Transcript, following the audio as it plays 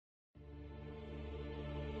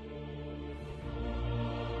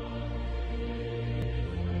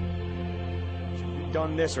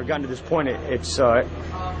done this or gotten to this point, it's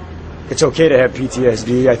okay to have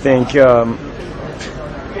PTSD. I think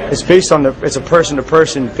it's based on it's a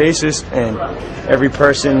person-to-person basis, and every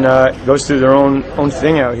person goes through their own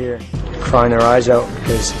thing out here, crying their eyes out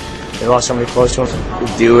because they lost somebody close to them.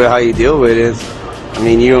 You deal with how you deal with it. I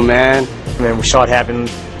mean, you a man. And we saw it happen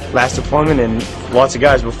last deployment, and lots of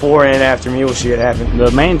guys before and after me will see it happen. The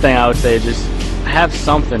main thing I would say is just have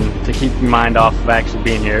something to keep your mind off of actually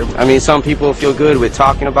being here. I mean, some people feel good with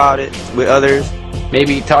talking about it with others.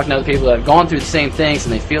 Maybe talking to other people that have gone through the same things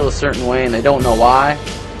and they feel a certain way and they don't know why.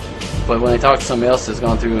 But when they talk to somebody else that's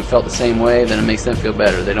gone through and felt the same way, then it makes them feel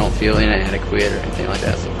better. They don't feel inadequate or anything like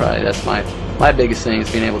that. So probably that's my biggest thing,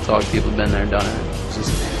 is being able to talk to people who've been there and done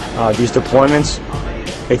it. These deployments,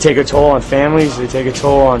 they take a toll on families, they take a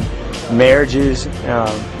toll on marriages,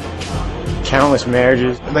 countless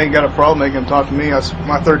marriages. If they ain't got a problem, they can talk to me. That's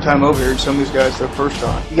my third time over here, and some of these guys their first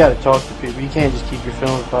time. You got to talk to people. You can't just keep your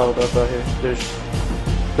feelings bottled up out here.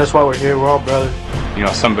 That's why we're here. We're all brothers. You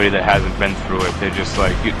know, somebody that hasn't been through it, they're just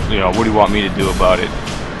like, you know, what do you want me to do about it?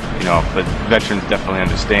 You know, but veterans definitely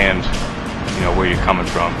understand, you know, where you're coming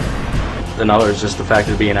from. Another is just the fact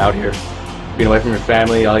of being out here, being away from your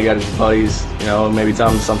family. All you got is your buddies. You know, maybe tell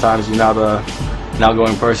them sometimes you're not an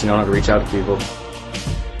outgoing person. You don't have to reach out to people.